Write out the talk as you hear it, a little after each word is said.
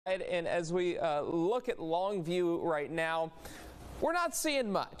And as we look at Longview right now, we're not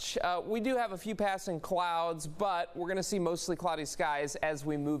seeing much. We do have a few passing clouds, but we're going to see mostly cloudy skies as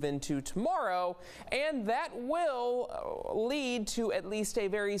we move into tomorrow, and that will lead to at least a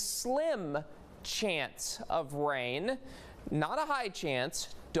very slim chance of rain. Not a high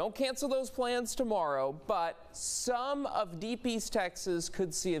chance. Don't cancel those plans tomorrow, but some of Deep East Texas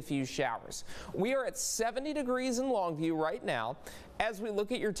could see a few showers. We are at 70 degrees in Longview right now. As we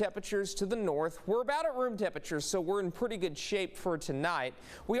look at your temperatures to the north, we're about at room temperature, so we're in pretty good shape for tonight.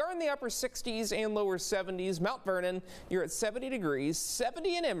 We are in the upper 60s and lower 70s. Mount Vernon, you're at 70 degrees,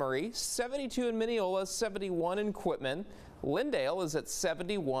 70 in Emory, 72 in Mineola, 71 in Quitman. Lindale is at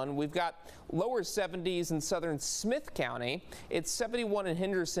 71. We've got lower 70s in southern Smith County. It's 71 in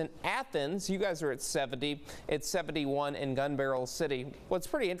Henderson. Athens, you guys are at 70. It's 71 in Gun Barrel City. What's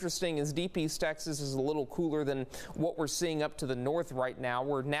pretty interesting is Deep East Texas is a little cooler than what we're seeing up to the north right now.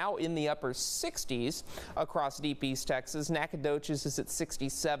 We're now in the upper 60s across Deep East Texas. Nacogdoches is at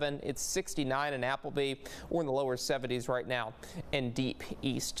 67. It's 69 in Appleby. We're in the lower 70s right now in Deep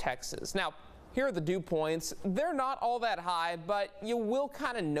East Texas. Now, here are the dew points. They're not all that high, but you will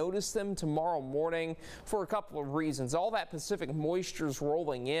kind of notice them tomorrow morning for a couple of reasons. All that Pacific moisture is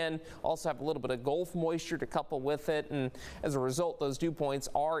rolling in. Also have a little bit of Gulf moisture to couple with it, and as a result, those dew points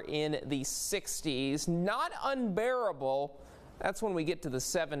are in the 60s. Not unbearable. That's when we get to the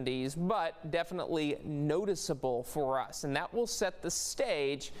 70s, but definitely noticeable for us. And that will set the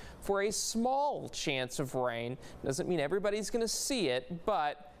stage for a small chance of rain. Doesn't mean everybody's going to see it,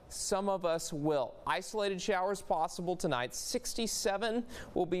 but some of us will. Isolated showers possible tonight. 67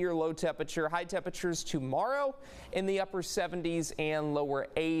 will be your low temperature. High temperatures tomorrow in the upper 70s and lower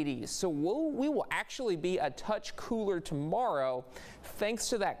 80s. So we will actually be a touch cooler tomorrow thanks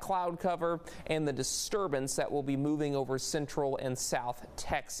to that cloud cover and the disturbance that will be moving over central and south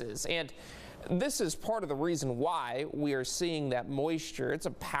Texas. And this is part of the reason why we are seeing that moisture. It's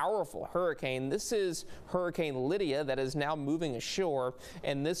a powerful hurricane. This is Hurricane Lydia that is now moving ashore,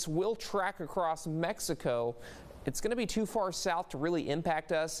 and this will track across Mexico. It's going to be too far south to really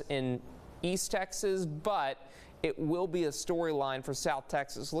impact us in East Texas, but it will be a storyline for South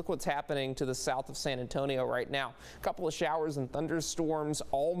Texas. Look what's happening to the south of San Antonio right now. A couple of showers and thunderstorms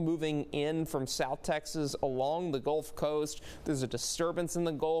all moving in from South Texas along the Gulf Coast. There's a disturbance in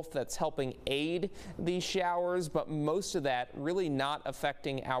the Gulf that's helping aid these showers, but most of that really not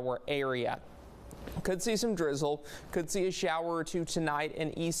affecting our area. Could see some drizzle, could see a shower or two tonight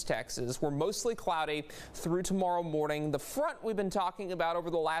in East Texas. We're mostly cloudy through tomorrow morning. The front we've been talking about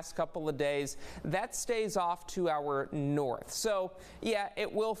over the last couple of days, that stays off to our north. So yeah,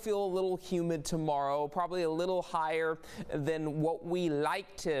 it will feel a little humid tomorrow, probably a little higher than what we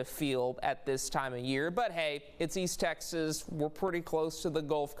like to feel at this time of year. But hey, it's East Texas. We're pretty close to the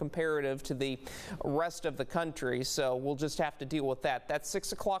Gulf comparative to the rest of the country. So we'll just have to deal with that. That's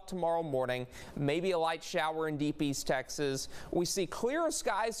 6 o'clock tomorrow morning. Maybe a light shower in Deep East Texas. We see clearer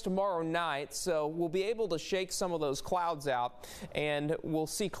skies tomorrow night, so we'll be able to shake some of those clouds out, and we'll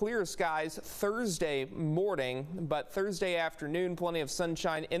see clearer skies Thursday morning, but Thursday afternoon, plenty of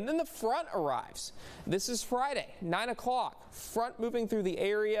sunshine, and then the front arrives. This is Friday, 9 o'clock. Front moving through the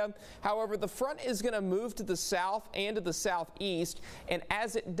area. However, the front is going to move to the south and to the southeast, and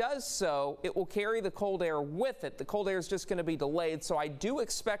as it does so, it will carry the cold air with it. The cold air is just going to be delayed, so I do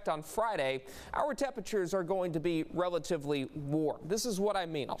expect on Friday our temperatures are going to be relatively warm. This is what I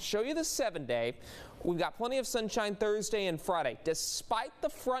mean. I'll show you the 7-day. We've got plenty of sunshine Thursday and Friday. Despite the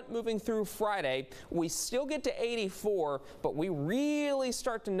front moving through Friday, we still get to 84, but we really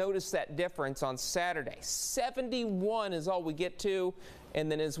start to notice that difference on Saturday. 71 is all we get to.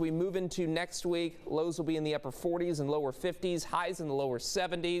 And then as we move into next week, lows will be in the upper 40s and lower 50s, highs in the lower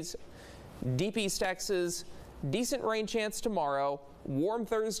 70s. Deep East Texas, decent rain chance tomorrow, warm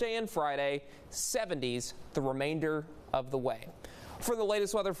Thursday and Friday, 70s the remainder of the way. For the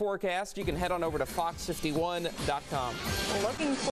latest weather forecast, you can head on over to fox51.com. Looking